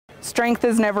Strength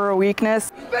is never a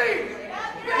weakness.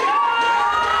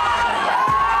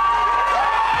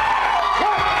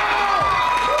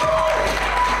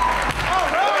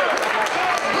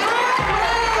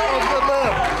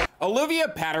 Olivia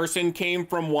Patterson came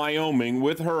from Wyoming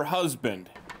with her husband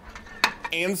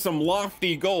and some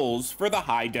lofty goals for the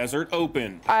High Desert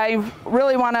Open. I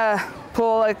really want to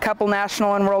pull a couple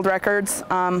national and world records.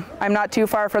 I'm not too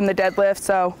far from the deadlift,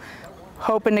 so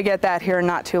hoping to get that here in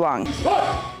not too long.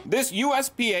 This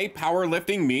USPA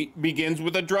powerlifting meet begins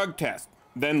with a drug test.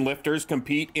 Then lifters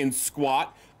compete in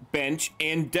squat, bench,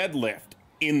 and deadlift.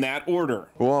 In that order.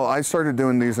 Well, I started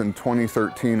doing these in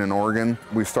 2013 in Oregon.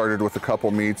 We started with a couple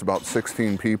meets, about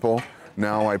 16 people.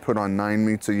 Now I put on 9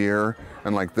 meets a year,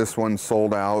 and like this one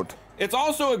sold out. It's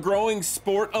also a growing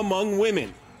sport among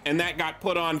women, and that got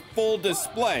put on full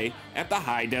display at the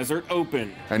High Desert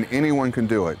Open. And anyone can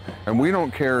do it. And we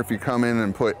don't care if you come in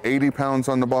and put 80 pounds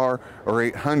on the bar or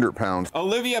 800 pounds.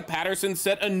 Olivia Patterson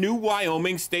set a new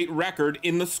Wyoming state record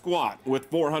in the squat with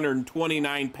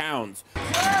 429 pounds.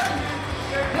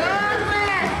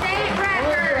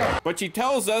 But she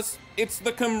tells us it's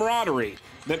the camaraderie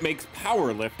that makes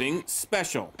powerlifting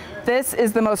special. This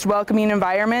is the most welcoming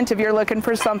environment. If you're looking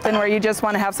for something where you just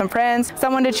want to have some friends,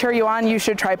 someone to cheer you on, you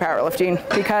should try powerlifting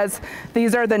because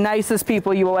these are the nicest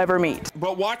people you will ever meet.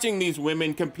 But watching these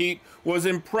women compete was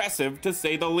impressive to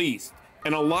say the least.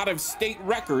 And a lot of state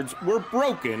records were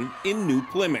broken in New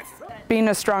Plymouth. Being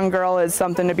a strong girl is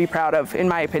something to be proud of, in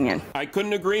my opinion. I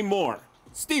couldn't agree more.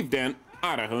 Steve Dent,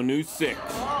 Idaho News 6.